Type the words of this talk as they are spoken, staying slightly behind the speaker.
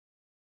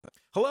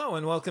Hello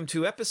and welcome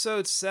to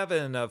episode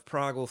 7 of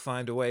Prog Will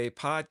Find a Way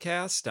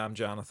podcast. I'm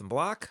Jonathan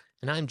Block.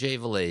 And I'm Jay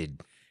Valade.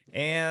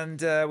 And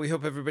we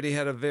hope everybody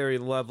had a very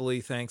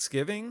lovely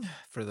Thanksgiving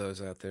for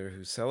those out there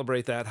who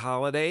celebrate that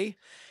holiday.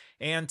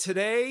 And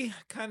today,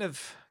 kind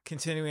of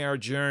continuing our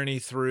journey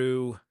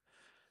through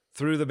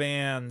the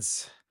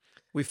bands,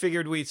 we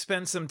figured we'd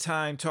spend some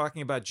time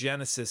talking about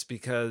Genesis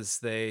because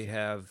they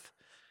have,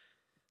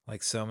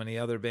 like so many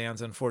other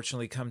bands,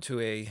 unfortunately come to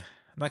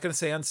I'm not going to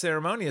say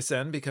unceremonious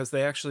end because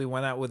they actually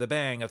went out with a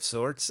bang of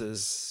sorts,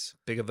 as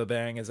big of a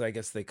bang as I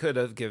guess they could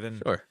have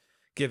given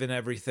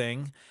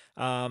everything.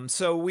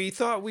 So we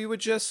thought we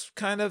would just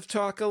kind of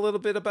talk a little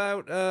bit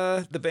about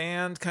the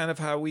band, kind of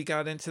how we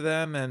got into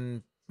them,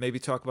 and maybe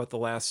talk about the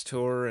last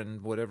tour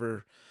and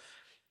whatever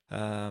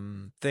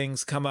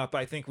things come up.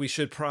 I think we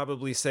should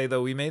probably say,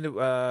 though,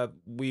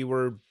 we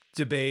were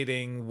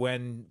debating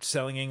when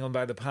Selling England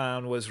by the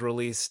Pound was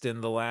released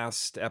in the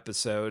last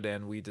episode,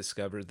 and we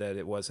discovered that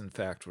it was in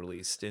fact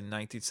released in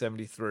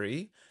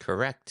 1973.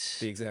 Correct.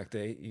 The exact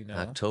date, you know.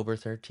 October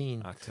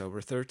 13th. October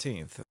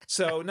 13th.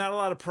 So not a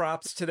lot of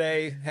props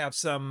today. Have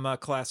some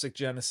classic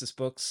Genesis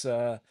books.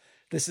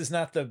 This is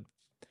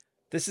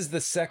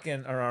the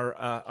second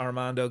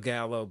Armando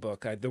Gallo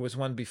book. There was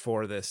one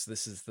before this.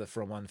 This is the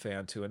From One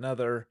Fan to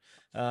Another.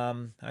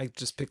 I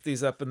just picked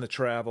these up in the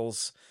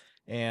travels.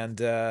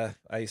 And I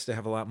used to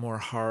have a lot more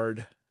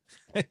hard,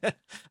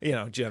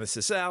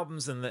 Genesis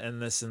albums and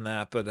this and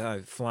that, but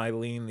I fly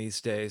lean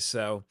these days.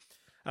 So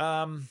we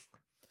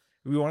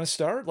want to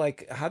start?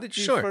 Like, how did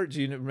you first,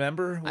 do you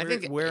remember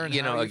where and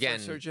how you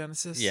first heard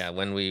Genesis? Yeah,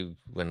 when we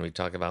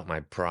talk about my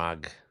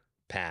Prog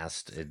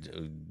past,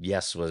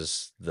 Yes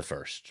was the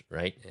first,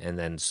 right? And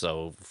then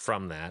so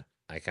from that,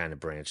 I kind of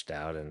branched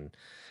out and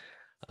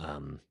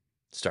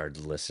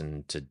started to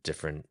listen to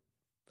different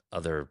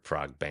other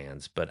prog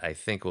bands, but I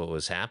think what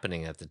was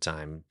happening at the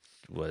time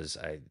was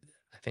I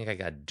think I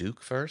got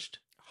Duke first.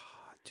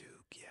 Oh,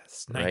 Duke,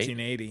 yes,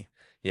 1980. Right?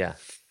 Yeah,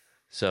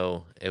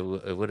 so it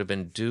would have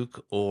been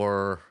Duke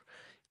and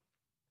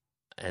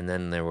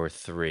then there were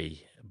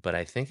three, but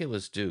I think it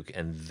was Duke,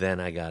 and then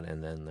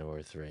there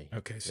were three.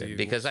 Okay, so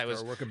because I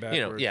was working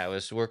backwards. I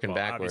was working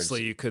backwards.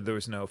 Obviously, there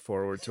was no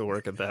forward to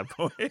work at that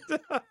point.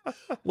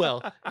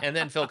 Well, and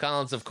then Phil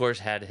Collins, of course,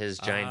 had his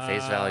giant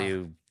face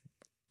value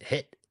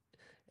hit.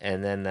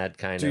 And then that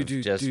kind of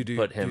just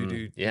put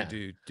him,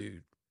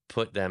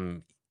 put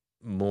them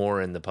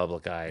more in the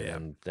public eye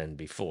than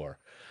before.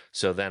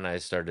 So then I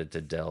started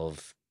to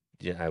delve.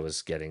 I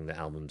was getting the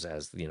albums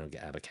as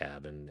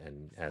Abacab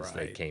and as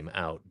they came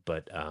out.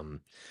 But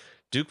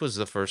Duke was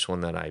the first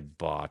one that I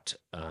bought,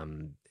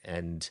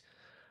 and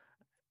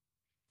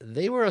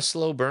they were a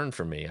slow burn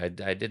for me. I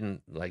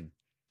didn't like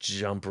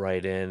jump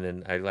right in,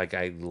 and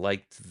I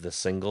liked the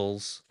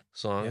singles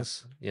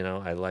songs. Yep.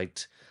 I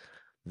liked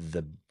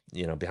the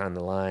Behind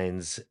the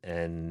Lines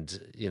and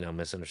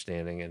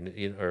Misunderstanding and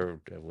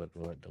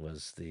what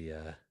was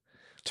the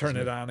Turn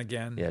It On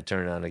Again. Yeah,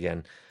 Turn It On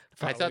Again.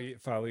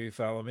 Follow You,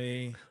 Follow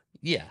Me.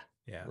 Yeah.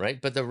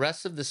 Right. But the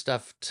rest of the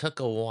stuff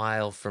took a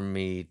while for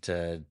me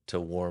to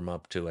warm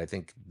up to. I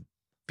think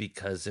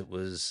because it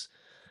was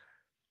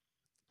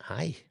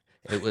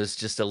it was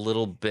just a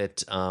little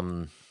bit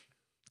I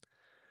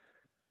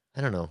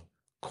don't know,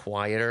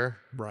 quieter.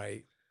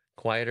 Right.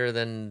 Quieter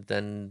than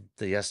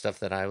the Yes stuff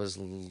that I was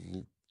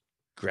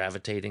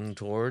gravitating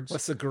towards.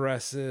 Less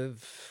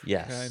aggressive.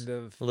 Yes. Kind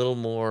of a little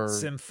more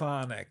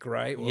symphonic,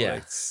 right? Well, yeah.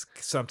 It's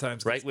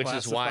sometimes right, which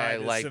is why I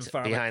liked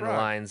Behind the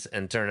Lines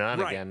and Turn It On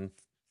Again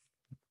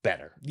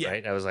better. Yeah.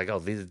 Right. I was like, oh,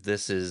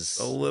 this is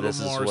a little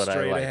more what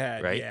straight I like,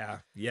 ahead. Right. Yeah.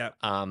 Yeah.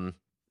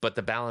 But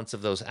the balance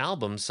of those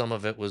albums, some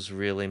of it was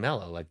really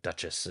mellow, like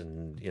Duchess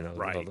and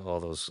all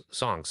those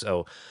songs.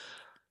 So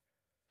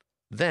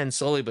then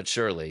slowly but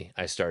surely,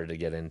 I started to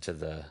get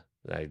into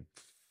I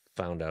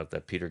found out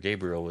that Peter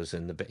Gabriel was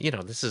in the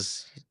band. This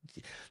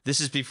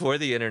is before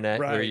the internet,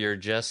 where you're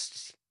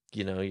just,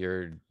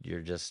 you're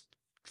just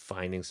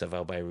finding stuff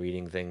out by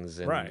reading things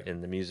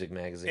in the music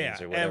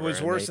magazines or whatever. And it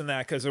was worse than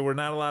that because there were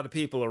not a lot of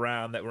people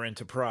around that were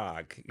into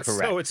prog.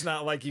 Correct. So it's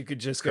not like you could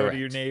just go to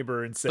your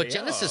neighbor and say, but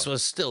Genesis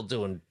was still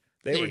doing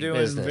They were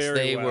doing business.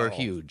 They were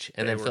huge.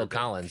 And then Phil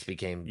Collins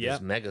became this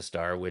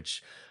megastar,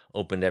 which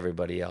opened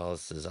everybody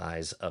else's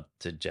eyes up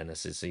to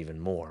Genesis even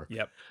more.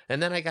 Yep.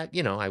 And then I got,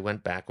 I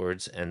went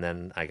backwards, and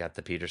then I got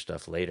the Peter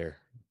stuff later.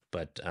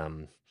 But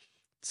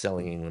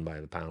Selling England by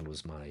the Pound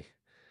was my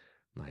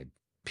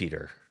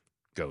Peter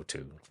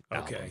go-to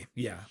album. Okay,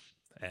 yeah.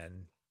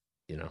 And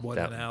what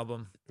an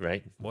album.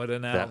 Right? What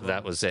an album.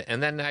 That was it.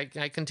 And then I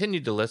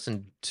continued to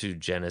listen to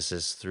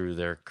Genesis through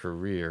their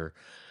career,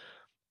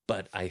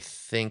 but I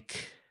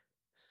think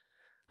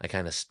I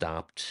kind of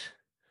stopped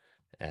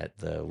at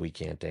the We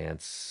Can't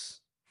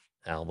Dance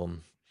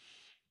album.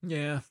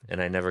 Yeah.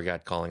 And I never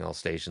got Calling All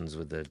Stations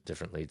with the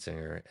different lead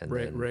singer. And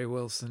Ray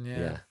Wilson,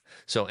 yeah.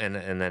 So, and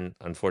then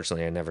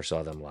unfortunately I never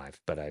saw them live,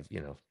 but I've,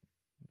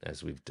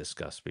 as we've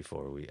discussed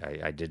before,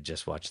 I did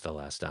just watch The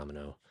Last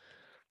Domino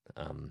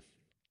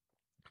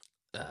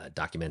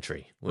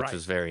documentary, which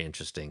was very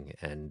interesting,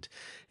 and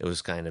it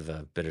was kind of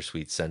a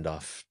bittersweet send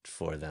off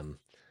for them.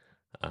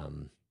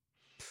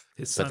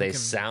 But they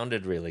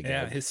sounded really good.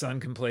 Yeah, his son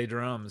can play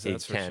drums.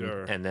 That's for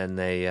sure. And then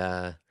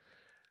they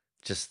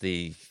just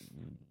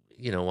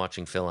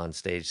watching Phil on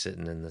stage,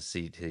 sitting in the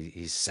seat,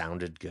 he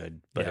sounded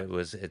good, but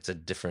it's a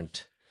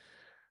different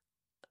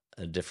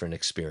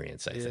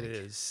experience. I think it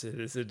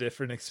is a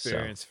different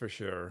experience for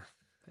sure.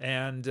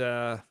 And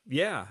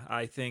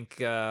I think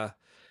that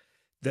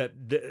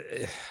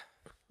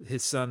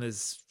his son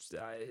is.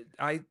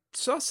 I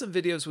saw some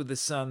videos with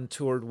his son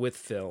toured with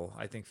Phil.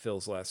 I think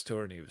Phil's last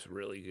tour, and he was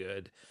really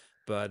good.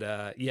 But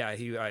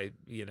he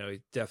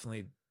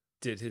definitely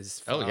did his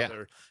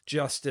father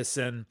justice.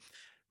 And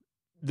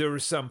there were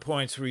some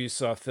points where you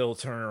saw Phil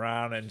turn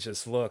around and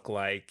just look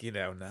like,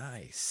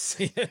 nice.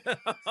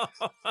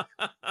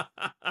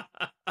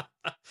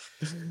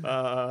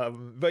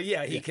 But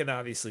yeah, he can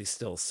obviously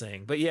still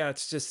sing. But yeah,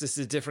 it's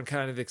a different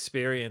kind of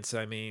experience.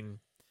 I mean,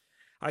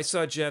 I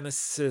saw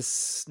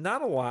Genesis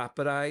not a lot,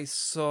 but I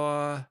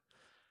saw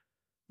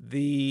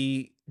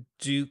the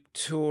Duke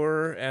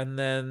tour, and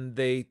then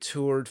they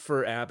toured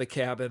for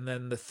Abacab, and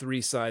then the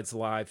Three Sides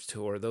Live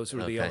tour. Those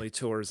were the only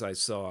tours I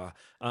saw.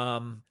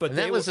 But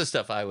that was the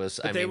stuff I was.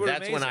 I mean, that's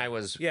amazing. When I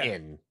was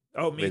in.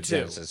 Oh, me too.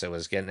 Genesis. It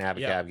was getting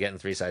Abacab, getting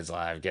Three Sides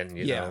Live,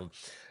 getting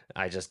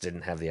I just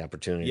didn't have the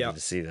opportunity to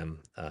see them.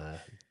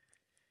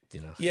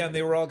 Yeah, and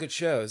they were all good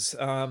shows.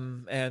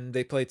 And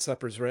they played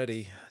Supper's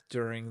Ready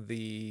during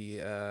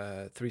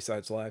the Three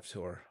Sides Live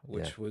tour,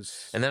 which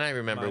was. And then I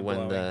remember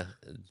when the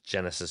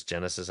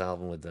Genesis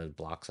album with the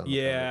blocks on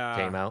the front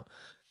came out.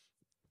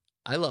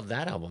 I love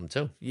that album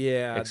too.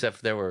 Yeah,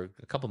 except there were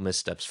a couple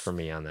missteps for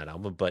me on that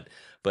album, but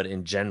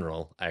in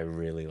general, I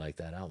really like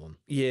that album.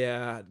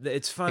 Yeah,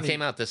 it's funny. It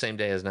came out the same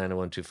day as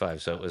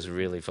 90125, so it was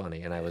really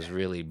funny, and I was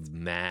really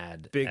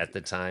mad at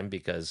the time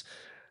because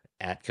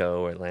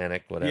Atco or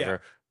Atlantic,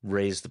 whatever,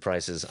 raised the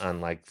prices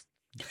on like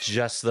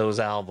just those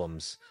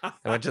albums. I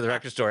went to the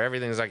record store,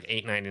 everything was like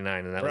 $8.99,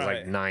 and that was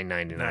like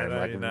 $9.99.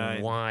 I'm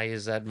like, why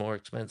is that more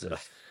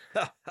expensive?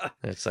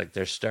 It's like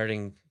they're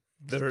starting.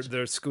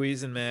 They're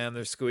squeezing, man.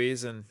 They're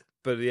squeezing.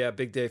 But yeah,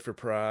 big day for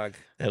Prog.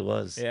 It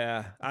was.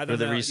 Yeah. I don't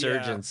know. For the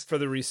resurgence. Yeah, for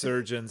the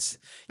resurgence.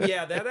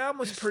 Yeah, that album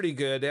was pretty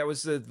good. That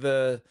was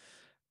the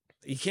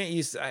you can't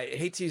use, I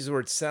hate to use the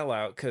word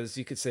sellout because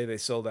you could say they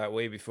sold out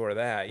way before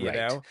that, you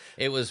know?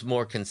 It was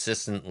more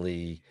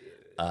consistently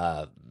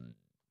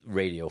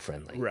radio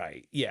friendly.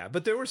 Right. Yeah.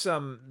 But there were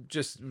some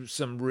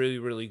really,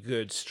 really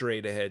good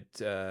straight ahead.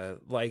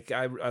 Like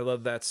I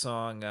love that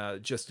song,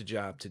 Just a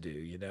Job to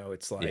Do,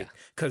 it's like,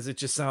 cause it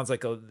just sounds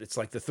like it's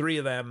like the three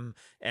of them,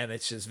 and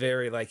it's just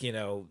very like,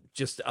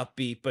 just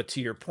upbeat, but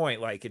to your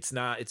point, like it's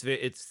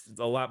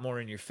a lot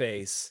more in your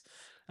face.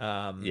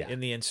 In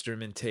the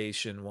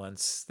instrumentation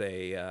once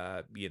they,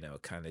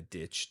 kind of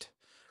ditched,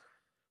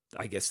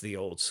 I guess, the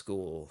old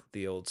school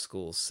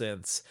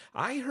synths.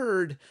 I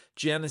heard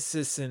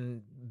Genesis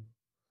in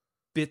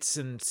bits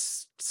and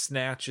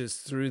snatches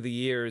through the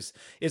years.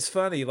 It's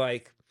funny,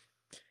 like,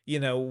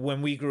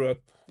 when we grew up,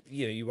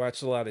 you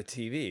watch a lot of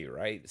TV,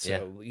 right?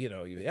 So, you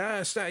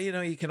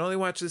can only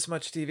watch this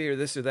much TV or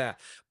this or that.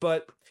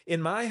 But in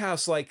my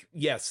house, like,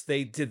 yes,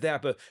 they did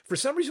that. But for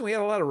some reason, we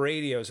had a lot of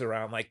radios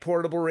around, like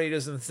portable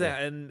radios and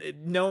that. And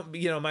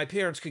my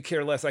parents could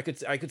care less. I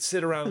could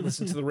sit around and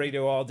listen to the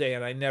radio all day,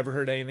 and I never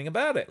heard anything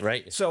about it.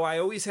 Right. So I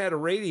always had a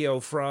radio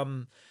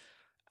from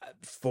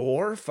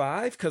 4 or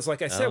 5, because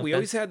like I said, we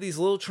always had these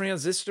little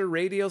transistor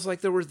radios,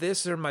 like there were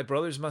this, or my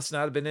brothers must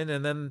not have been in,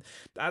 and then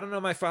I don't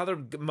know, my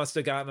father must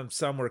have gotten them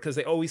somewhere because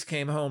they always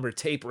came home, or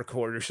tape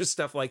recorders or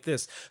stuff like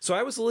this. So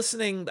I was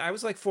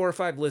like 4 or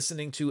 5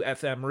 listening to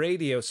FM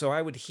radio, so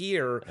I would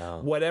hear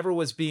whatever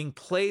was being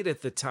played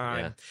at the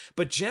time.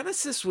 But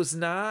Genesis was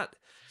not.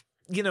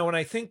 When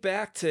I think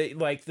back to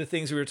like the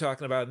things we were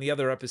talking about in the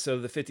other episode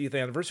of the 50th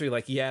anniversary,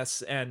 like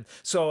Yes. And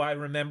so I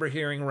remember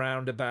hearing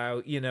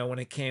Roundabout, when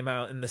it came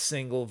out in the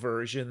single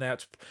version.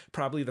 That's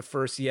probably the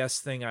first Yes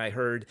thing I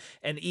heard.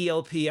 And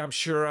ELP, I'm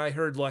sure I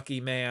heard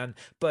Lucky Man,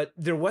 but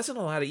there wasn't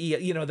a lot of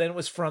then it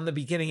was from the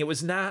beginning. It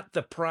was not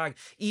the Prog,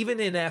 even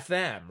in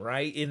FM,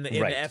 right? In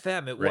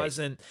FM, it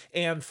wasn't.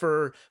 And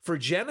for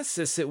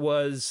Genesis, it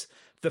was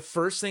the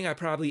first thing I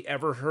probably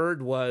ever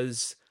heard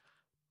was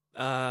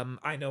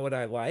I Know What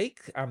I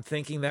Like. I'm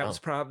thinking that was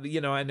probably,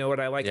 I Know What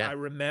I Like. I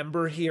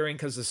remember hearing,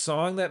 because the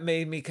song that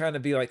made me kind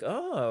of be like,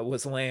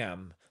 was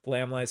Lamb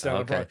Lies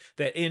Down.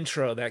 That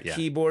intro, that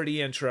keyboardy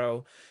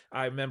intro.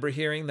 I remember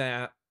hearing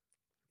that.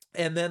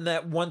 And then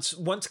that once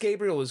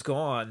Gabriel was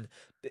gone,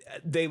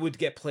 they would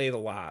get played a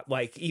lot.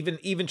 Like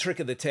even Trick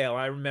of the Tail,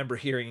 I remember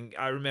hearing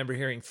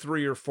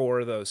 3 or 4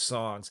 of those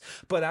songs,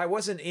 but I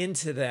wasn't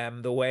into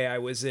them the way I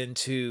was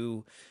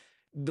into.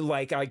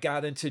 Like I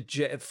got into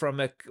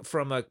from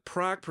a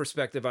Prog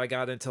perspective, I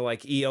got into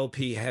like ELP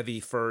heavy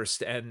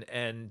first,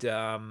 and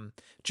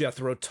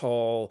Jethro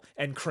Tull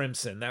and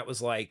Crimson. That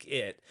was like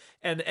it,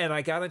 and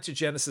I got into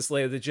Genesis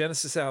later. The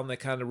Genesis album that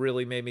kind of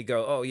really made me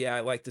go, oh yeah, I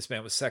like this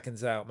band was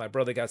Seconds Out. My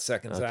brother got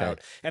Seconds Out,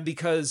 and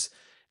because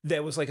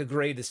that was like a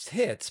greatest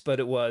hits, but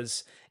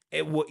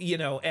you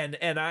know,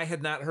 and I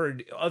had not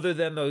heard, other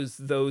than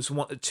those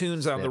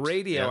tunes on the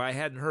radio, I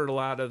hadn't heard a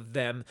lot of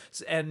them.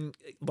 And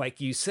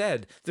like you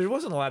said, there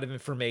wasn't a lot of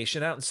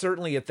information out, and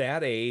certainly at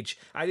that age,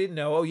 I didn't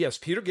know. Oh yes,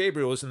 Peter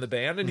Gabriel was in the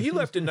band, and he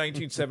left in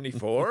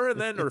 1974,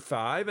 and then or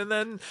five, and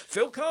then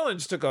Phil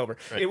Collins took over.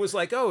 Right. It was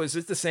like, oh, is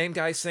it the same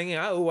guy singing?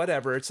 Oh,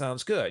 whatever, it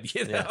sounds good,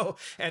 you know.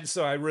 And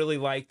so I really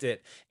liked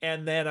it.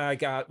 And then I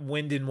got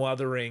Wind and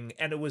Wuthering,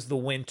 and it was the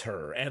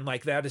winter, and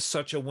like that is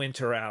such a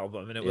winter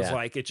album, and it was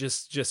like it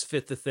just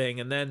fit the thing.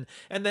 And then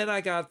I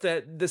got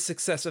the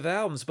successive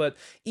albums, but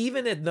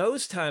even in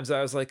those times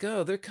I was like,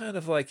 oh, they're kind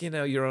of like, you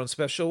know, Your Own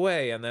Special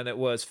Way, and then it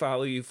was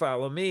Follow You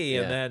Follow Me,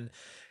 and then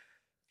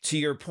to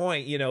your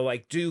point, you know,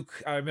 like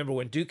Duke, I remember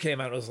when Duke came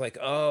out, it was like,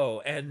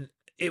 oh, and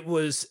it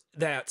was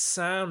that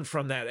sound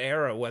from that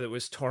era, whether it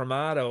was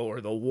Tormato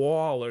or The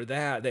Wall or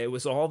that, it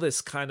was all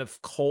this kind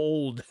of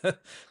cold,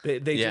 they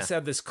just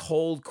have this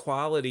cold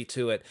quality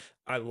to it.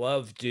 I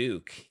love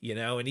Duke, you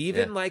know, and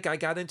even like I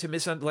got into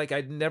like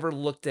I'd never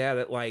looked at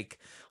it like,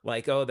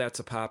 oh, that's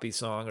a poppy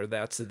song or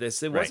that's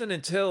this. It wasn't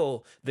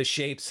until the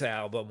Shapes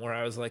album where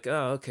I was like,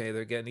 oh, okay,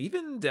 they're getting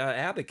even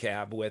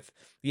Abacab with,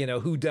 you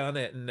know, Who Done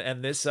It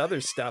and this other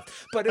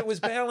stuff. But it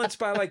was balanced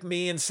by like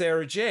Me and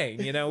Sarah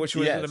Jane, you know, which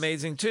was an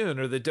amazing tune,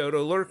 or the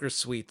Dodo Lurker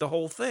Suite, the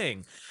whole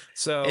thing.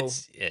 So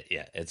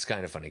it's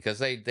kind of funny because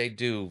they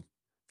do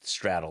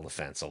straddle the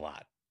fence a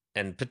lot.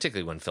 And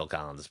particularly when Phil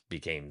Collins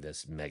became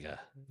this mega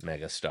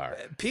star.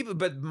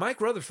 But Mike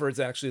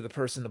Rutherford's actually the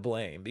person to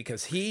blame,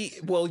 because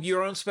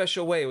Your Own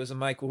Special Way was a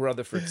Mike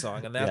Rutherford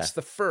song, and that's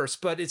the first.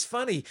 But it's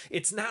funny,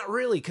 it's not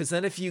really, because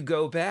then if you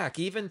go back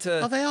even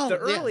to the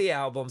early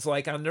albums,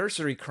 like on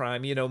Nursery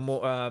Crime, you know,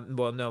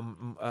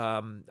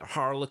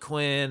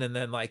 Harlequin, and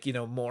then like, you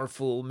know, More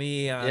Fool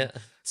Me on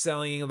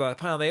Selling About a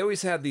Pound, they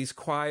always had these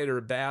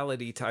quieter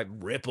ballady type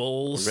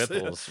ripples,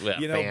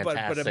 you know,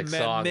 but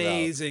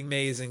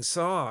amazing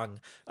song.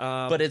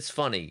 But it's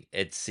funny,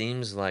 it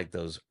seems like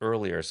those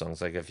earlier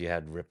songs, like if you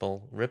had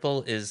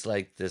Ripple is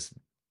like this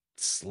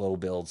slow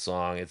build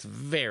song. It's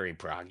very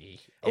proggy.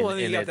 Oh, and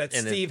you got that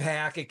Steve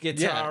Hackett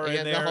guitar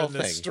in there, and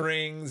the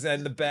strings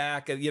and the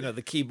back, you know,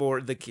 the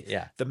keyboard, the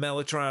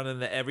Mellotron, and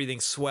the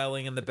everything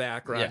swelling in the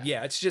background.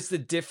 Yeah, it's just a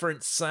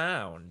different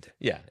sound.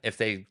 Yeah, if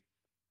they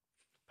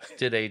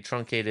did a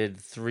truncated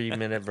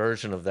 3-minute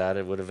version of that,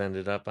 it would have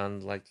ended up on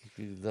like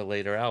the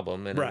later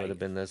album, and it would have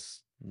been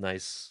this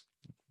nice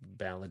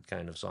ballad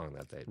kind of song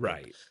that they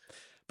did.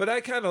 But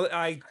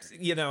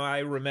I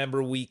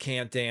remember We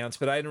Can't Dance,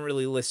 but I didn't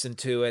really listen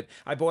to it.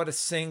 I bought a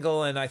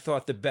single, and I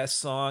thought the best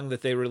song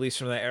that they released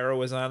from that era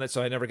was on it,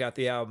 so I never got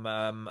the album.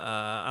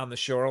 On the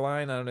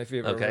Shoreline. I don't know if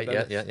you've ever heard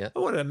of it. Yeah.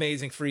 Oh, what an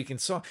amazing freaking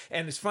song.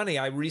 And it's funny,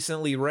 I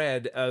recently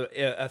read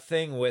a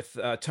thing with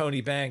Tony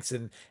Banks,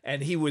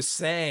 and he was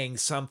saying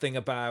something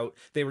about,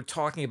 they were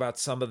talking about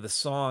some of the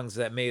songs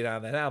that made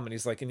on that album, and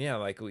he's like, and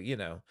you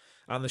know,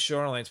 On the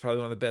Shoreline is probably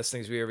one of the best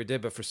things we ever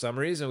did, but for some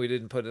reason we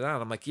didn't put it on.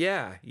 I'm like,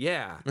 yeah,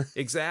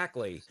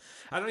 exactly.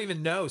 I don't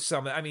even know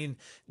some. I mean,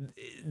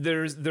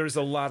 there's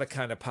a lot of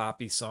kind of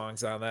poppy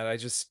songs on that. I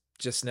just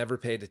never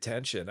paid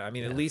attention. I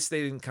mean, at least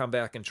they didn't come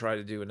back and try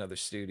to do another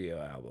studio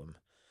album.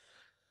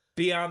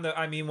 Beyond the,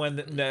 I mean,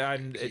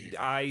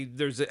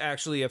 there's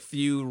actually a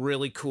few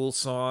really cool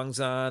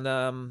songs on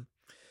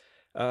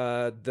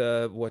I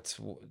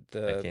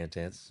Can't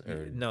Dance,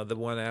 or no, the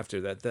one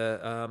after that,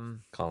 the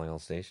Calling All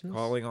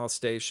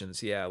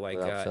Stations, like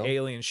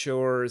Alien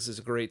Shores is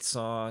a great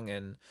song,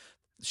 and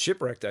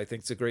Shipwrecked, I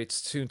think, is a great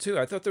tune too.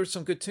 I thought there were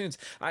some good tunes.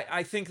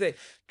 I think that,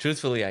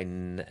 truthfully, I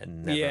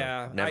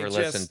never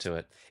listened to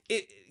it.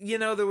 You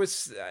know, there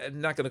was,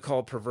 I'm not going to call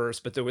it perverse,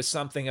 but there was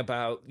something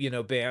about, you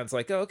know, bands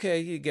like,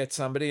 okay, you get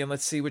somebody and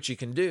let's see what you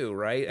can do,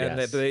 right? And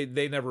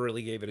they never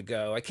really gave it a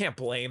go. I can't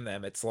blame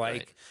them. It's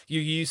like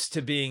you're used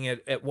to being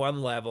at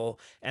one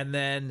level, and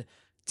then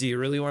do you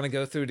really want to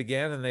go through it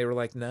again? And they were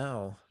like,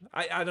 no.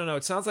 I don't know.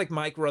 It sounds like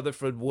Mike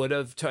Rutherford would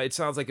have. It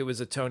sounds like it was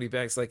a Tony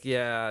Banks, like,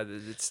 yeah,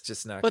 it's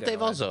just not. But they've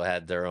also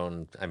had their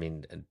own, I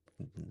mean,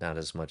 not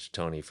as much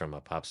Tony from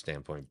a pop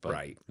standpoint, but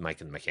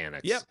Mike and the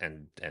Mechanics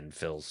and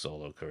Phil's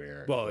solo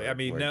career. Well, I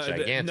mean,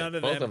 none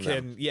of them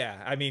can.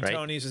 Yeah, I mean,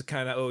 Tony's has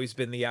kind of always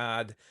been the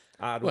odd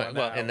one.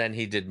 Well, and then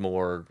he did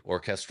more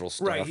orchestral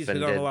stuff. Right, he's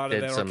been on a lot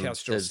of that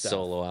orchestral stuff.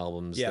 Solo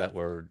albums that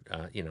were,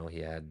 you know, he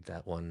had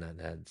that one that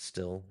had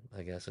Still,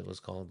 I guess it was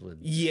called.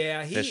 With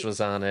Fish was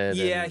on it.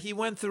 Yeah, he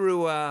went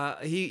through.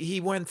 He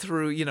went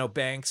through. You know,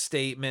 Bank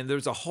Statement.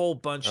 There's a whole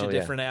bunch of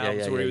different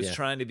albums where he was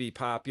trying to be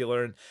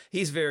popular, and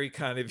he's very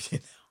kind of, you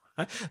know.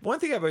 One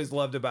thing I've always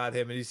loved about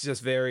him, and he's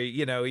just very,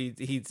 you know,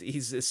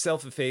 he's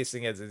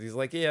self-effacing as he's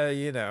like, yeah,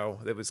 you know,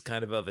 it was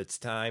kind of its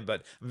time,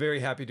 but I'm very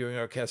happy doing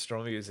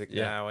orchestral music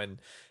now, and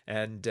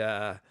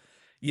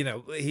you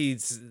know,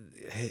 his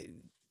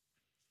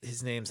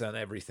name's on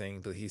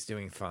everything, but he's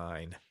doing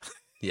fine.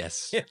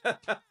 Yes,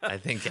 I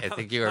think you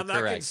are correct.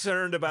 I'm not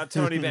concerned about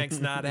Tony Banks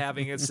not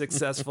having a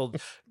successful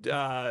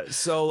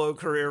solo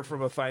career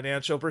from a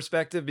financial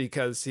perspective,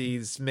 because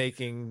he's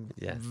making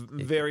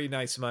very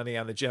nice money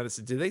on the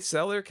Genesis. Do they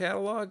sell their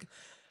catalog?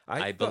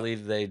 I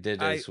believe they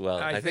did as well.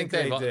 I think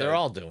they're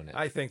all doing it.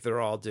 I think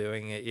they're all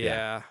doing it.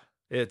 Yeah.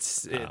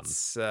 It's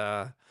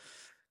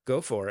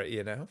go for it,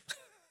 you know.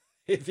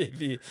 if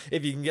you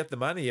can get the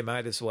money, you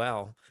might as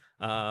well.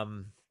 I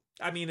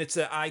mean,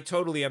 I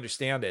totally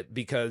understand it,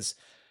 because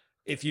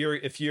if you're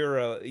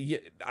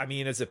I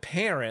mean, as a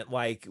parent,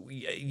 like,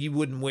 you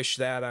wouldn't wish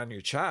that on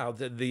your child,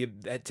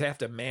 to have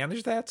to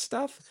manage that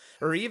stuff,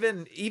 or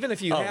even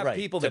if you have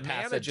people that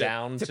manage it,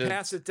 to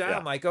pass it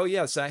down, like, oh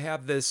yes, I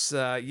have this,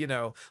 you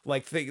know,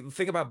 like,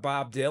 think about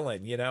Bob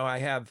Dylan, you know, I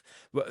have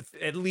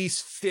at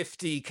least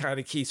 50 kind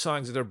of key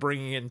songs that are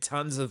bringing in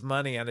tons of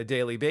money on a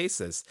daily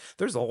basis.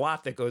 There's a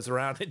lot that goes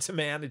around into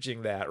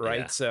managing that,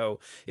 right? So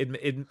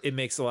it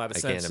makes a lot of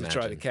sense to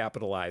try to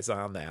capitalize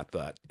on that,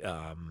 but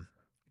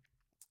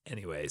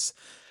anyways,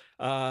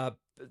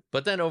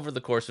 but then over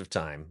the course of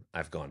time,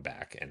 I've gone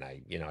back and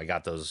I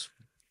got those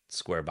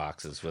square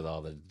boxes with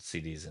all the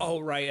CDs. Oh,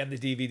 right, and the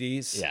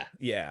DVDs.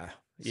 Yeah.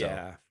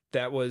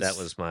 That was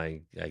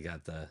I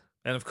got the,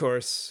 and of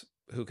course,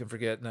 who can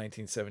forget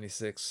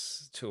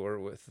 1976 tour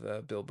with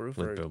Bill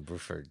Bruford? Bill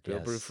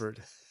Bruford.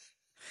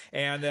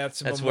 And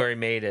that's where he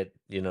made it,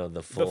 you know,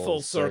 the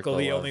full circle.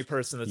 The only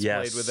person that's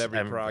played with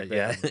every prog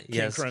band.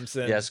 King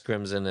Crimson. Yes,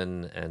 Crimson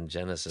and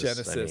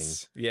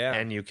Genesis. I mean,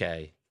 and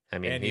UK. I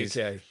mean, and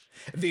UK.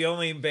 The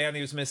only band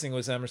he was missing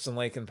was Emerson,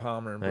 Lake and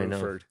Palmer and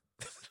Bruford.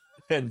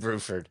 And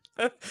Bruford.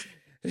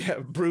 Yeah,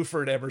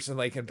 Bruford, Emerson,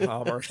 Lake and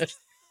Palmer.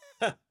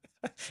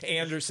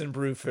 Anderson,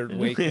 Bruford,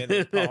 Wakeman,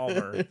 and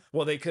Palmer.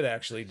 Well, they could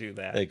actually do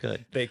that.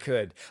 They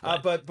could.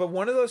 Right. But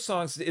one of those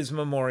songs is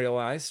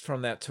memorialized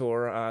from that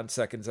tour on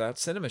Seconds Out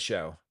Cinema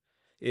Show.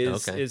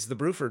 Is the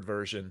Bruford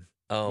version.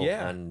 Oh,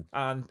 yeah,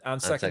 on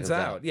Seconds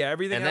Out. Yeah,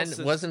 everything. And else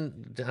then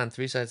wasn't on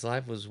Three Sides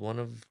Live was one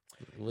of.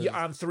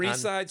 On Three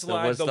Sides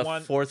Live,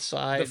 the fourth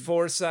side. The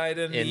fourth side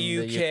in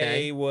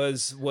the UK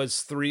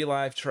was 3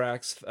 live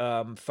tracks.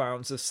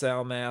 Fountains of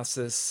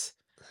Salmacis.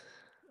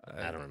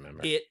 I don't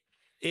remember.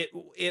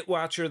 It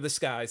Watcher of the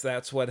Skies.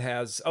 That's what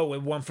has. Oh,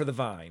 and One for the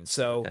Vine.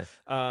 So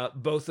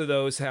both of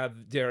those have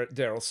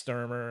Daryl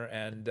Sturmer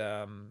and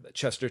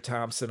Chester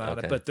Thompson on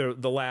it. But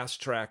the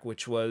last track,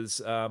 which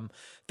was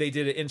they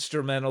did an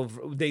instrumental.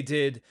 They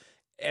did.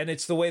 And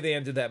it's the way they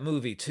ended that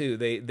movie too.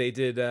 They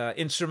did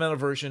instrumental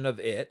version of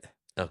it.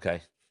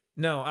 Okay.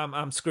 No,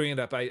 I'm screwing it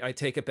up. I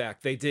take it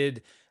back. They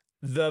did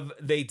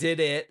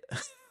it,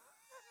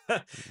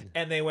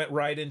 and they went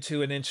right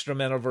into an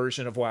instrumental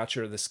version of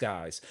Watcher of the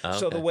Skies. Okay.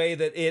 So the way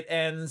that it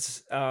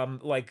ends,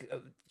 like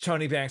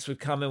Tony Banks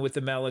would come in with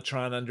the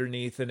mellotron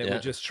underneath, and it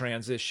would just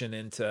transition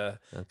into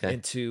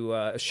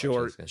a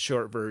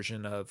short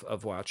version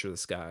of Watcher of the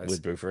Skies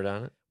with Bruford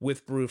on it.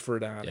 With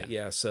Bruford on it,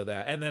 yeah. So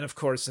that, and then of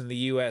course in the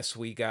U.S.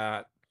 we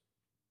got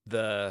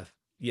the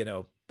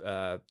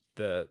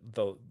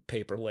the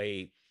Paper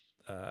Late,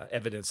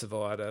 Evidence of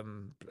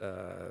Autumn,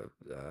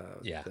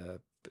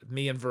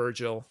 Me and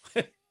Virgil.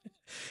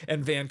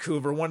 And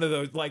Vancouver, one of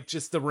those, like,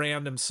 just the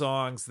random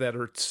songs that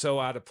are so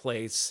out of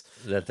place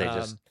that they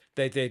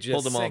just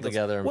pulled them all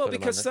together. And well,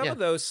 because some of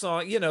those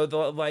songs, you know,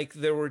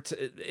 there were. Was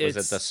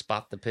it the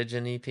Spot the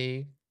Pigeon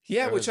EP?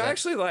 Yeah, which I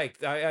actually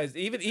liked.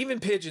 Even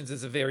Pigeons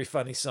is a very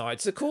funny song.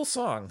 It's a cool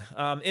song.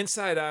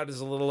 Inside Out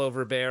is a little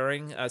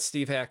overbearing.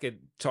 Steve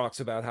Hackett talks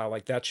about how,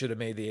 like, that should have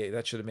made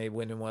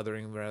Wind and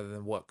Wuthering rather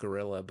than What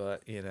Gorilla.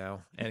 But, you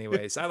know,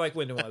 anyways, I like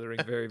Wind and Wuthering.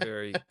 Very,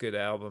 very good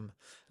album.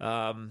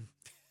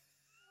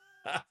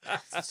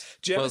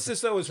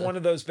 Genesis, though, is one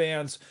of those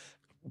bands,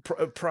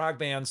 prog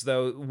bands,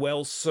 though,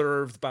 well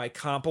served by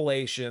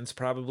compilations,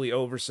 probably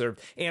overserved,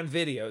 and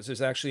videos.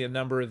 There's actually a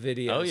number of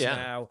videos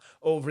now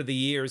over the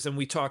years, and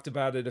we talked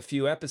about it a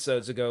few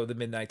episodes ago, the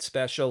Midnight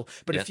Special.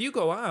 But if you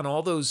go on,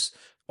 all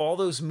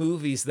those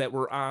movies that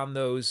were on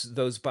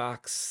those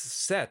box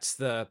sets,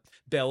 the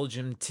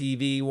Belgium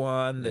TV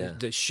one,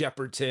 the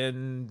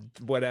Shepperton,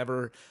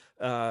 whatever,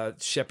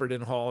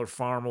 Shepperton Hall or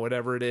Farm or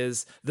whatever it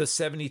is, the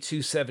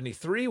 72,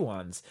 73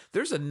 ones.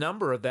 There's a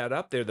number of that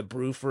up there. The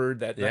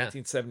Bruford, that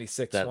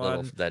 1976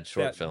 one. That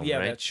short film, yeah,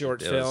 right? that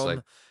short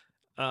film.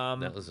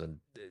 That was a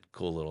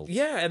cool little.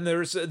 Yeah, and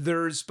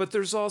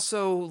there's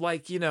also,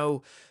 like, you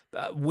know,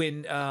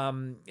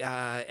 and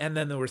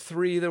then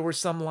there were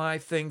some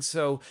live things.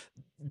 So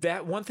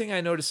that one thing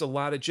I noticed a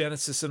lot of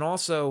Genesis, and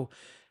also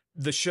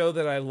the show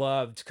that I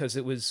loved, because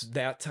it was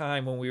that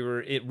time when we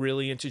were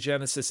really into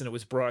Genesis, and it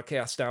was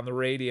broadcast on the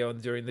radio,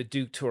 and during the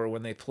Duke tour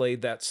when they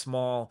played that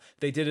small,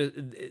 they did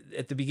it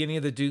at the beginning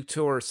of the Duke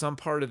tour, some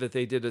part of it,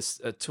 they did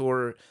a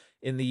tour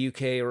in the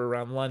UK or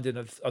around London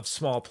of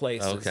small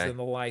places, and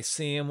the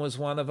Lyceum was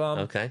one of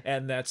them.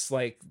 And that's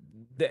like,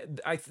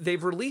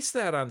 they've released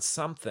that on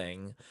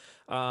something.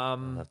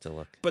 I'll have to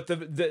look. But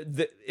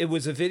it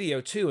was a video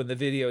too, and the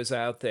video's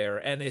out there,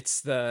 and it's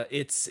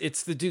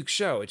the Duke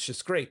show. It's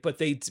just great. But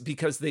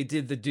because they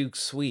did the Duke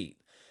suite,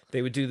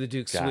 they would do the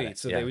Duke suite.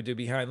 So they would do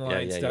Behind the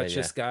Lines,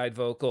 Duchess, guide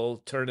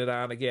vocal, turn it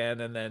on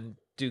again, and then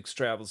Duke's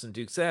Travels and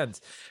Duke's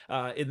Ends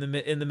in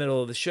the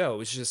middle of the show. It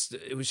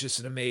was just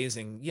an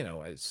amazing,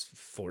 I was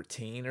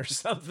 14 or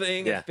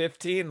something, or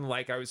 15,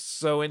 like I was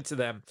so into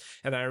them.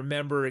 And I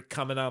remember it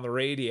coming on the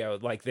radio,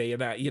 like they,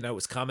 it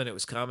was coming,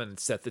 and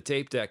set the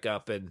tape deck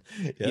up and,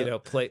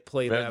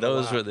 play that.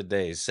 Those were the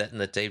days, setting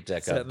the tape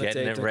deck up,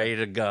 getting it ready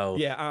to go.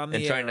 Yeah, on the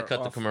and air, trying to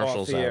cut the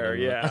commercials off the air, out.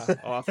 Yeah,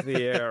 off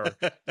the air.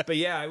 But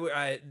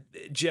yeah,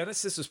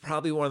 Genesis was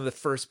probably one of the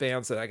first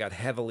bands that I got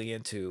heavily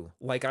into.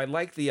 Like I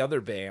liked the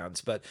other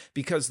bands, but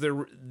because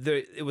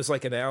it was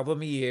like an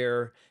album a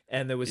year,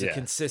 and there was a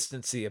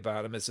consistency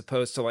about them, as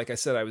opposed to, like I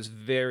said, I was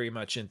very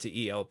much into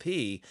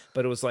ELP,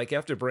 but it was like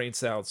after Brain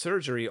Salad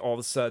Surgery, all of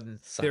a sudden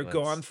they're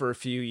gone for a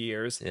few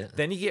years. Yeah.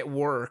 Then you get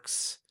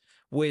Works,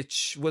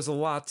 which was a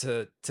lot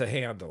to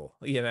handle,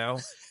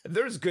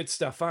 There's good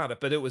stuff on it,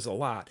 but it was a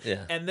lot.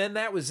 Yeah. And then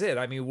that was it.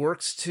 I mean,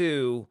 Works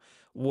 2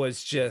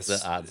 was just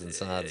the odds and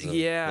sods.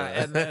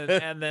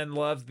 And then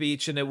Love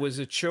Beach, and it was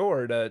a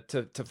chore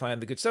to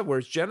find the good stuff.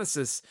 Whereas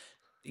Genesis,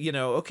 Wind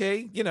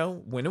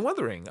and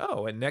Wuthering.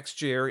 Oh, and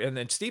next year, and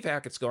then Steve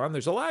Hackett's gone.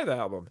 There's a live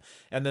album,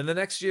 and then the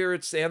next year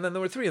and then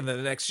there were 3, and then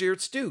the next year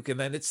it's Duke, and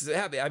then it's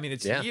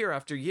year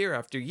after year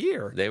after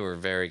year. They were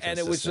very consistent.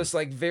 And it was just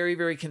like very,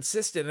 very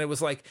consistent. And it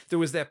was like there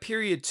was that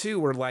period too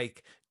where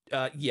like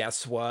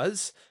Yes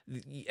was,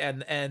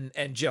 and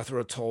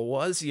Jethro Tull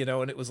was,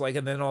 and it was like,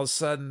 and then all of a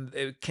sudden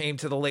it came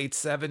to the late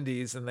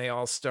 70s, and they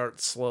all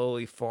start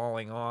slowly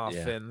falling off,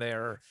 and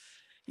they're.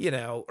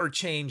 Or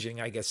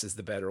changing, I guess is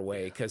the better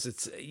way, because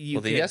it's the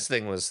Yes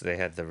thing was they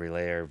had the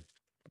Relayer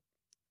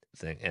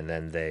thing, and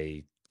then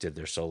they did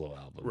their solo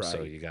album. Right.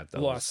 So you got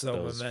those, lost some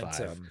those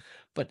momentum. 5.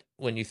 But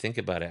when you think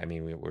about it, I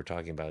mean, we're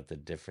talking about the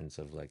difference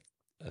of like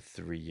a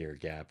 3-year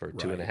gap or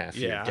 2.5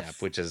 year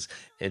gap, which is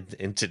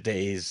in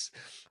today's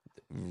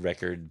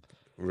record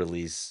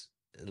release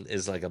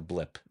is like a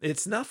blip.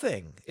 It's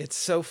nothing. It's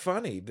so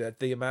funny that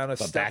the amount of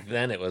stuff. But back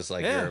then it was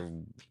like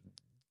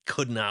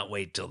could not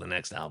wait till the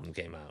next album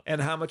came out,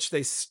 and how much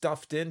they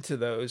stuffed into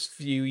those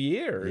few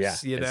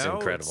years. It's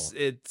incredible.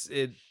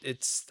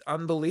 It's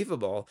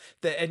unbelievable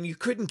and you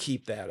couldn't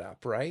keep that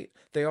up, right?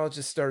 They all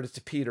just started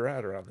to peter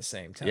out around the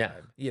same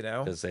time.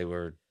 Because they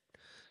were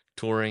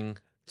touring.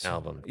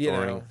 Album.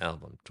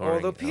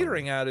 Although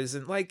petering out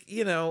isn't like,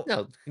 No,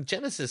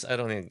 Genesis, I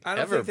don't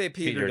think they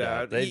petered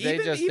out.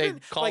 They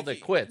called it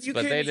quits,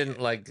 but they didn't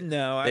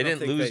they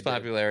didn't lose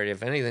popularity.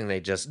 If anything, they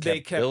just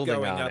kept building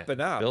going on up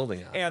and up.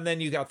 Building on. And then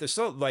you got this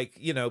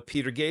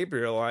Peter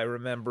Gabriel. I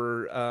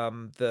remember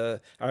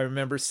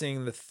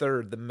seeing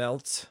the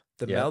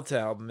Melt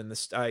album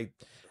I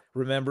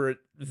remember it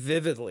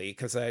vividly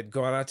because I had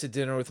gone out to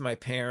dinner with my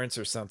parents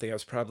or something. I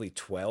was probably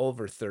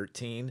 12 or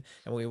 13,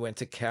 and we went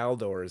to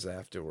Caldor's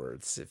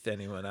afterwards. If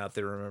anyone out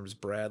there remembers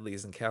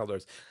Bradley's and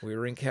Caldor's, we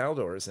were in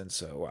Caldor's, and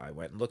so I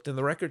went and looked in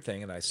the record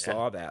thing, and I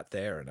saw that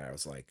there, and I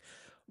was like,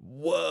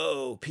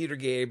 whoa, Peter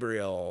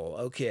Gabriel,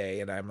 okay.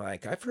 And I'm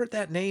like, I've heard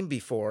that name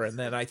before. And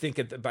then I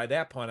think by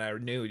that point I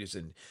knew he was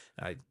in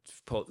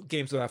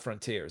Games Without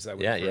Frontiers.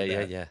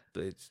 Yeah.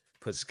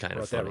 It's kind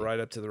of funny. That right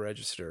up to the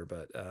register,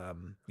 but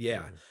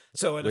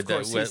So, and of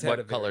course,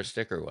 what color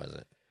sticker was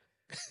it?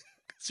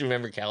 So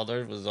remember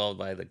Caldor was all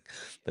by the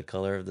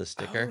color of the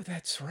sticker? Oh,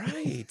 that's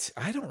right.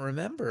 I don't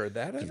remember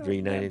that.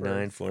 $3.99,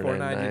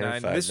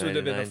 $4.99. This would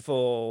have been a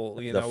full,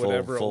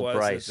 whatever full it was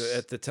price.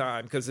 at the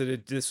time, because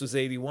this was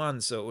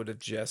 81, so it would have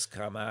just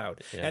come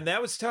out. Yeah. And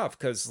that was tough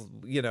because,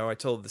 I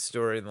told the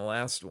story in the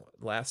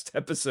last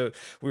episode.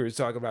 I was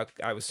talking about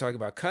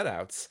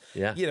cutouts.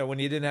 Yeah. When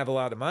you didn't have a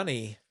lot of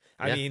money.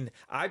 I mean,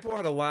 I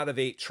bought a lot of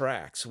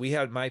 8-tracks.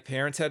 My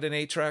parents had an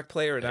 8-track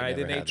player, and I had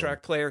an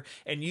 8-track player,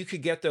 and you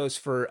could get those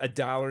for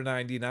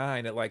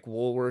 $1.99 at like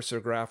Woolworths or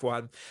Graf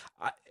Wadden,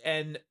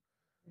 and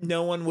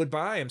no one would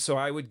buy them. So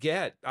I would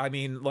get. I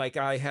mean, like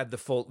I had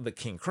the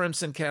King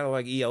Crimson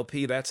catalog,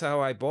 ELP. That's how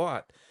I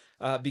bought.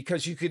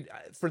 Because you could,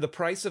 for the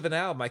price of an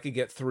album, I could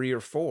get 3 or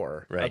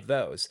 4 of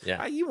those.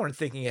 Yeah. You weren't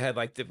thinking ahead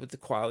like with the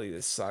quality.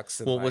 This sucks.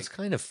 Well, what's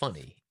kind of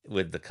funny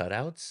with the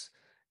cutouts.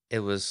 It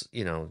was,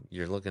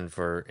 you're looking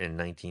for in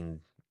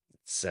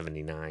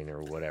 1979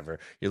 or whatever,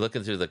 you're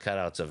looking through the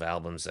cutouts of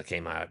albums that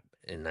came out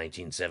in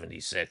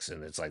 1976,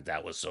 and it's like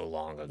that was so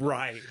long ago.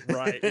 Right.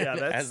 Yeah,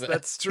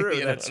 that's true.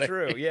 That's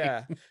true. I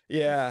mean?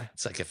 Yeah.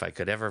 It's like if I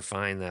could ever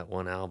find that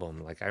one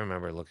album, like I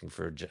remember looking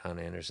for John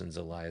Anderson's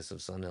Elias of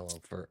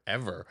Sunhill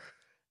forever,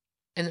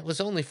 and it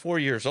was only 4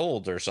 years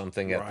old or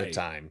something at the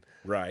time.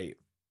 Right.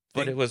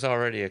 But it was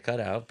already a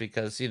cutout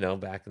because,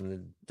 back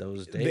in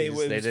those days,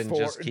 they didn't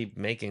just keep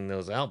making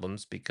those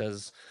albums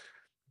because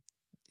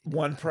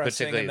one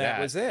pressing and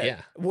that was it.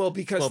 Yeah. Well,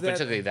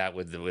 particularly that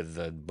with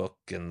the book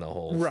and the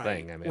whole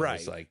thing. I mean, it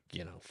was like,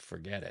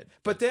 forget it.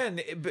 But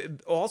then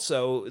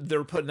also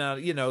they're putting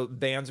out,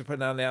 bands are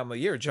putting out an album a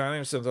year. John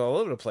Anderson's all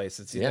over the place.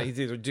 It's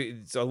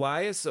it's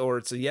Elias or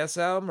it's a Yes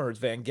album or it's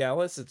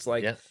Vangelis. It's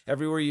like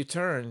everywhere you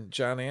turn,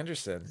 John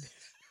Anderson.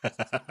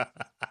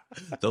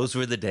 Those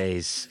were the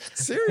days.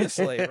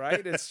 Seriously,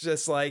 right? It's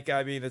just like,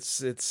 I mean,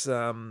 it's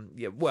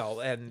yeah, well,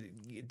 and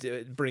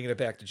bringing it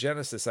back to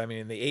Genesis, I mean,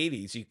 in the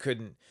 80s, you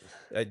couldn't,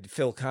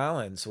 Phil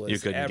Collins was You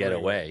couldn't everywhere. get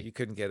away. You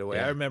couldn't get away.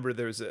 Yeah. I remember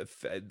there's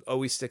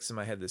always sticks in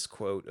my head this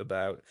quote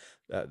about,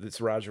 this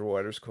Roger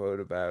Waters quote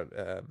about,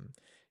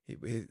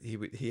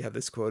 he had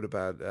this quote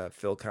about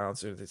Phil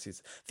Collins. This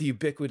is the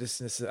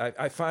ubiquitousness.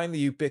 I find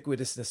the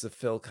ubiquitousness of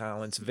Phil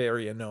Collins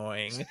very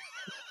annoying.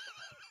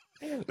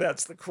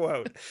 That's the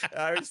quote.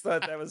 I always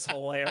thought that was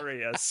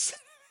hilarious.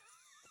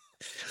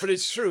 But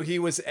it's true. He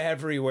was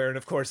everywhere, and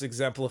of course,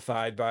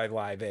 exemplified by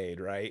Live Aid,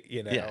 right?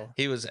 You know, yeah,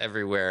 he was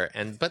everywhere,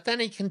 but then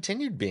he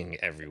continued being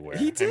everywhere.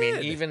 He did.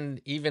 I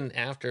mean, even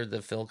after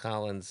the Phil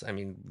Collins. I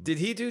mean, did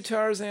he do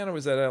Tarzan, or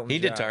was that Elton John? He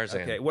did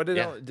Tarzan. Okay, what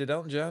did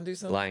Elton John do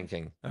something? Lion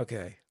King.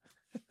 Okay.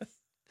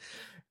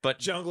 But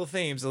Jungle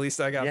Themes, at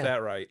least I got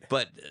that right.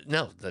 But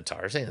no, the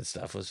Tarzan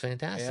stuff was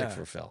fantastic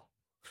for Phil.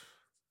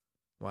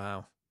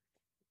 Wow.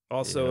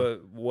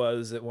 Also,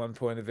 was at one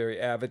point a very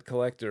avid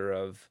collector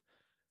of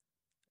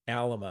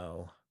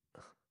Alamo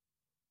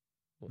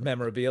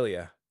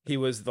memorabilia. He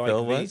was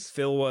like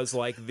Phil was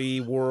like the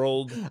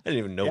world. I didn't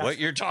even know what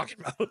you're talking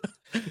about.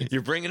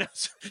 You're bringing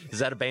us. Is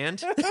that a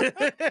band?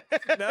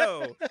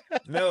 No,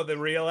 the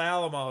real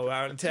Alamo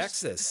out in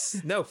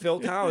Texas. No, Phil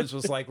Collins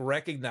was like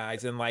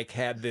recognized and like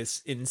had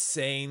this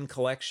insane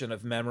collection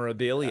of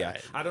memorabilia.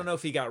 I don't know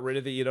if he got rid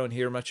of it. You don't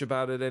hear much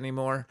about it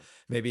anymore.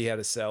 Maybe he had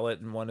to sell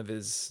it in one of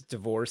his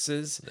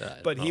divorces.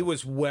 But he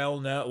was well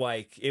known.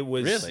 Like it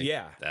was. Really?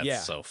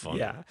 That's so funny.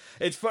 Yeah,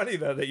 it's funny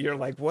though that you're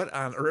like, what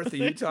on earth are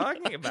you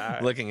talking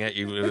about? Looking at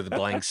you with a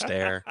blank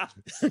stare.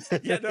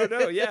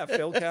 Yeah.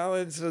 Phil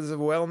Collins was a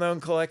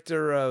well-known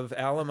collector of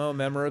Alamo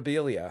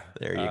memorabilia.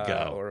 There you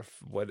go. Or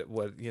what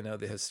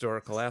the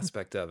historical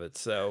aspect of it.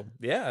 So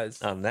yeah.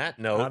 On that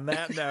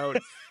note.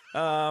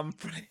 Well,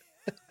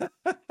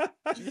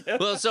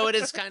 so it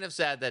is kind of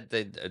sad that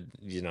they,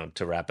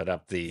 to wrap it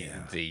up, the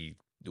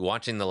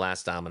watching the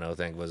Last Domino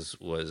thing was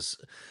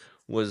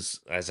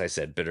as I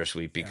said,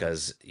 bittersweet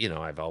because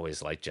I've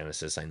always liked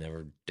Genesis. I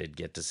never did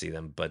get to see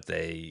them, but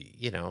they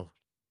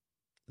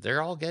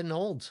they're all getting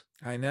old.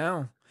 I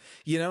know.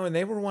 And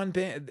they were one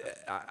band.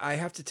 I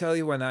have to tell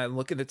you, when I'm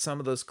looking at some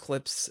of those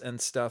clips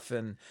and stuff,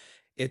 and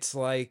it's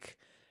like,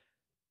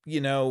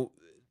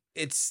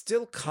 it's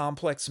still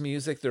complex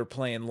music. They're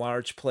playing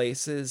large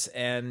places,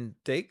 and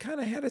they kind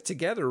of had it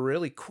together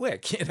really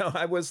quick.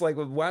 I was like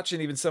watching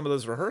even some of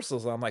those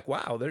rehearsals. I'm like,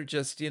 wow, they're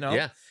just,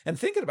 and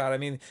thinking about it,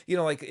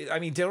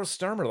 Daryl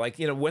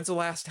Stuermer, when's the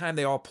last time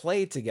they all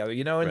played together,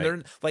 and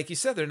they're, like you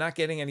said, they're not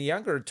getting any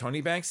younger.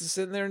 Tony Banks is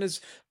sitting there in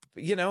his,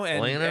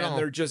 and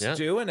they're just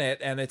doing it.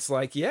 And it's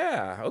like,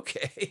 yeah,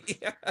 okay.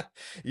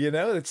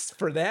 It's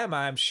for them.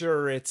 I'm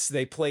sure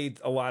they played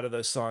a lot of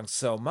those songs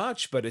so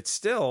much, but it's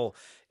still,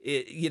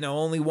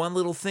 only one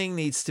little thing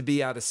needs to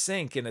be out of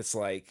sync, and it's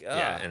like,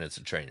 and it's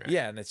a train wreck.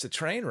 Yeah, and it's a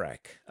train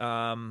wreck.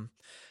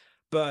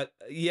 But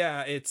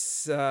yeah,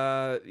 it's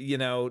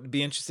it'd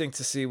be interesting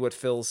to see what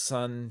Phil's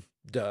son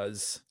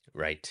does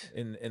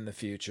in the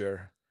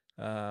future,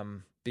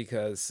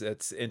 because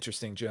it's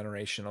interesting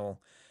generational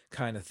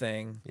kind of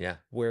thing. Yeah,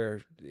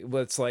 where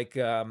it's like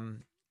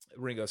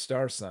Ringo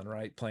Starr's son,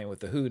 right, playing with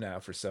the Who now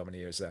for so many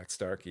years, Zach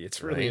Starkey.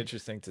 It's really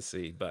interesting to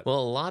see. But a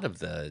lot of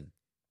the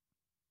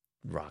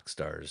rock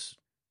stars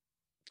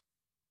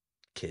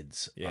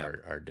kids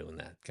are doing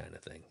that kind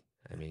of thing.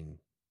 I mean,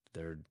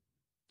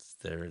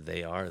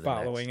 they are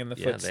following in the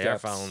footsteps. They are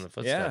following the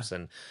footsteps,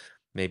 and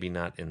maybe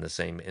not in the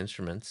same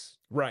instruments,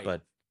 right?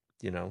 But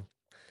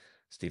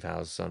Steve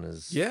Howe's son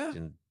is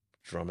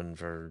drumming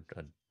for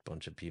a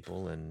bunch of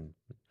people, and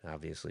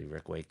obviously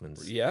Rick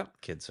Wakeman's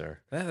kids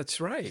are. Yeah,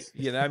 that's right.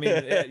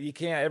 You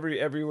can't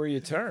everywhere you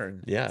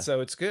turn. Yeah,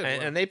 so it's good,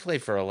 and they play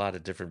for a lot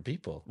of different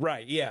people.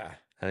 Right. Yeah,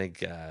 I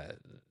think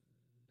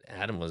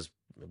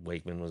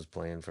Wakeman was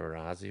playing for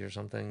Ozzy or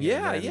something.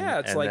 Yeah,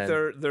 it's like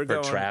they're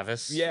going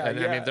Travis. Yeah, I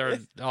mean they're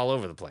all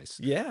over the place.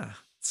 Yeah.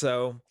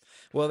 So,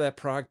 that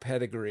Prog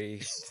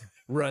pedigree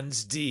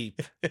runs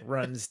deep.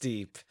 Well,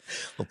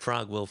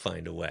 Prog will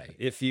find a way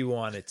if you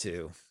want it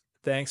to.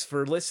 Thanks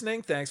for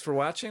listening. Thanks for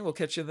watching. We'll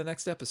catch you in the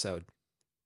next episode.